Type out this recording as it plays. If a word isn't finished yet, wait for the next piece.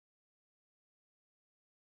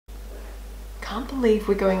can't believe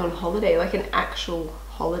we're going on holiday, like an actual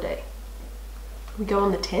holiday. We go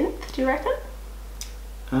on the 10th, do you reckon?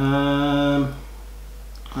 I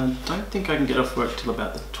don't think I can get off work till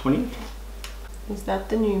about the 20th. Is that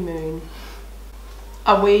the new moon?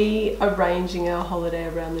 Are we arranging our holiday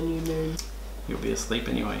around the new moon? You'll be asleep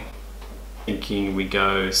anyway. Thinking we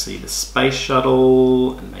go see the space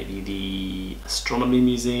shuttle and maybe the astronomy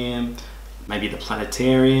museum, maybe the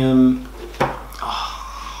planetarium. Oh.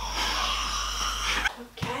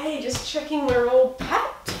 Okay, just checking we're all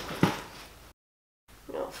packed.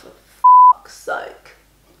 Oh, for fuck's sake.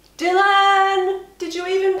 Dylan, did you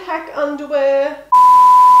even pack underwear?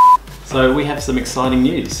 So we have some exciting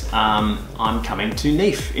news. I'm coming to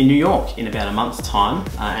NEAF in New York in about a month's time.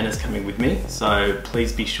 Anna's coming with me, so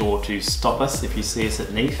please be sure to stop us if you see us at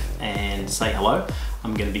NEAF and say hello.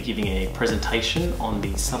 I'm going to be giving a presentation on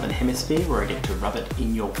the Southern Hemisphere where I get to rub it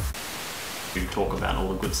in your to talk about all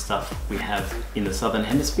the good stuff we have in the Southern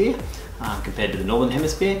Hemisphere compared to the Northern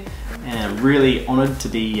Hemisphere. And I'm really honoured to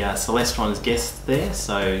be Celestron's guest there,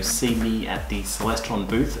 so see me at the Celestron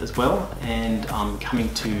booth as well, and I'm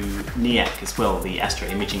coming to NEAF as well, the Astro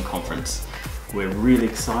Imaging Conference. We're really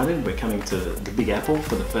excited. We're coming to the Big Apple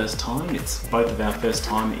for the first time. It's both of our first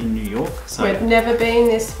time in New York. So we've never been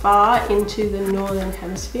this far into the Northern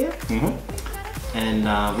Hemisphere. And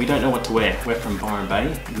we don't know what to wear. We're from Byron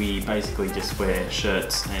Bay. We basically just wear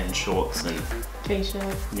shirts and shorts and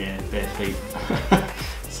t-shirt. Yeah, bare feet.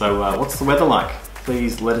 So what's the weather like?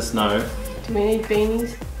 Please let us know. Do we need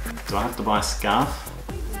beanies? Do I have to buy a scarf?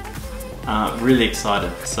 Really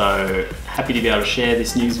excited. So happy to be able to share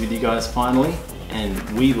this news with you guys finally, and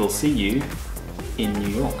we will see you in New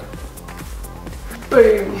York.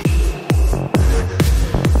 Boom.